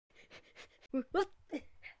Oh,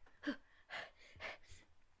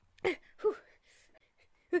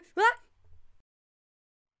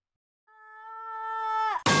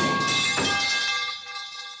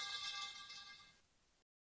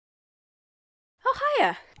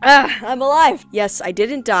 hiya. I'm alive. Yes, I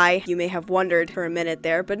didn't die. You may have wondered for a minute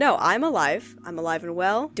there, but no, I'm alive. I'm alive and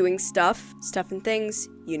well, doing stuff and things.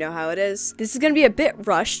 You know how it is. This is gonna be a bit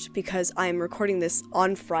rushed because I'm recording this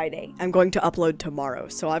on Friday. I'm going to upload tomorrow,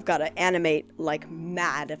 so I've gotta animate like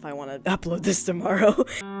mad if I wanna upload this tomorrow.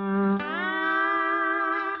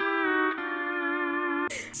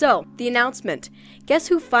 So, the announcement. Guess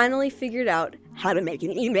who finally figured out how to make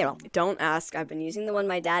an email? Don't ask. I've been using The one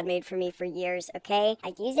my dad made for me for years, okay? I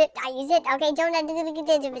use it. Okay, don't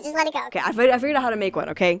just let it go. Okay, I figured out how to make one,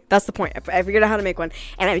 okay? That's the point. I figured out how to make one,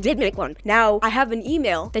 and I did make one. Now, I have an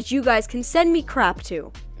email that you guys can send me crap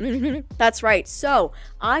to. That's right. So,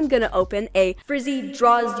 I'm gonna open a Frizzy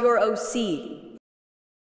Draws Your OC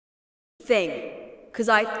thing. Because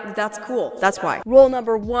that's cool. That's why. Rule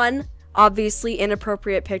number 1. Obviously,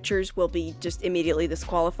 inappropriate pictures will be just immediately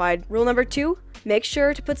disqualified. Rule number 2, make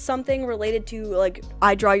sure to put something related to, like,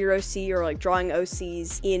 I draw your OC or, like, drawing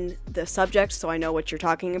OCs in the subject so I know what you're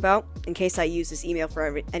talking about, in case I use this email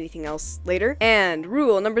for anything else later. And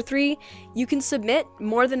rule number 3, you can submit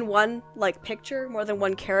more than one, like, picture, more than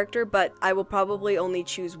one character, but I will probably only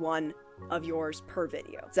choose one of yours per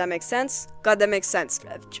video. Does that make sense? God, that makes sense.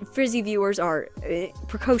 Frizzy viewers are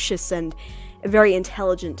precocious and very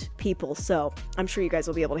intelligent people, so I'm sure you guys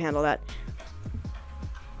will be able to handle that.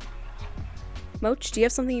 Moch, do you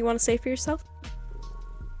have something you want to say for yourself?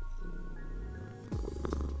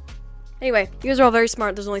 Anyway, you guys are all very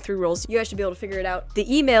smart. There's only 3 rules. You guys should be able to figure it out.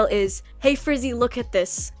 The email is, hey Frizzy, look at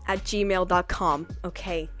this, @gmail.com.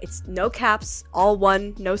 Okay, it's no caps, all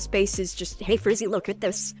one, no spaces, just, hey Frizzy, look at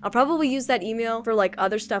this. I'll probably use that email for like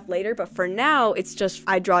other stuff later, but for now, it's just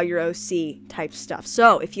I draw your OC type stuff.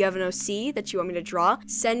 So if you have an OC that you want me to draw,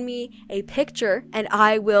 send me a picture and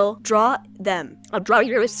I will draw them. I'll draw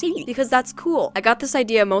your OC because that's cool. I got this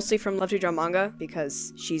idea mostly from Love to Draw Manga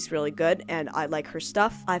because she's really good and I like her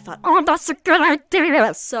stuff. I thought, oh, that's a good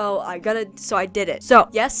idea. So I did it. So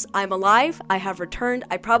yes, I'm alive. I have returned.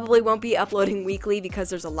 I probably won't be uploading weekly because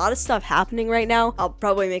there's a lot of stuff happening right now. I'll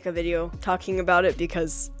probably make a video talking about it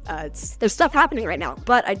because there's stuff happening right now.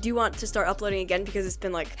 But I do want to start uploading again because it's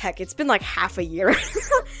been like, heck, it's been like half a year.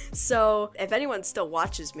 So if anyone still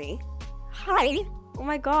watches me, hi. Oh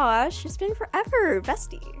my gosh, it's been forever,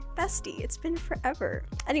 bestie, it's been forever.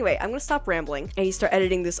 Anyway, I'm gonna stop rambling and you start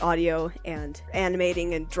editing this audio and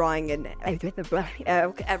animating and drawing and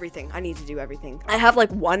everything. I need to do everything. I have like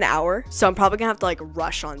 1 hour, so I'm probably gonna have to like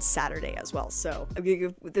rush on Saturday as well. So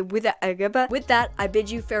with that, I bid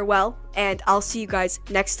you farewell and I'll see you guys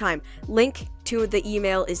next time. Link to the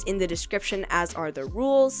email is in the description, as are the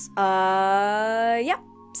rules. Yeah,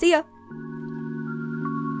 see ya.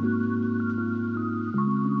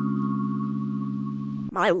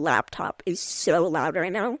 My laptop is so loud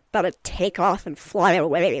right now. About to take off and fly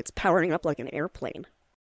away. It's powering up like an airplane.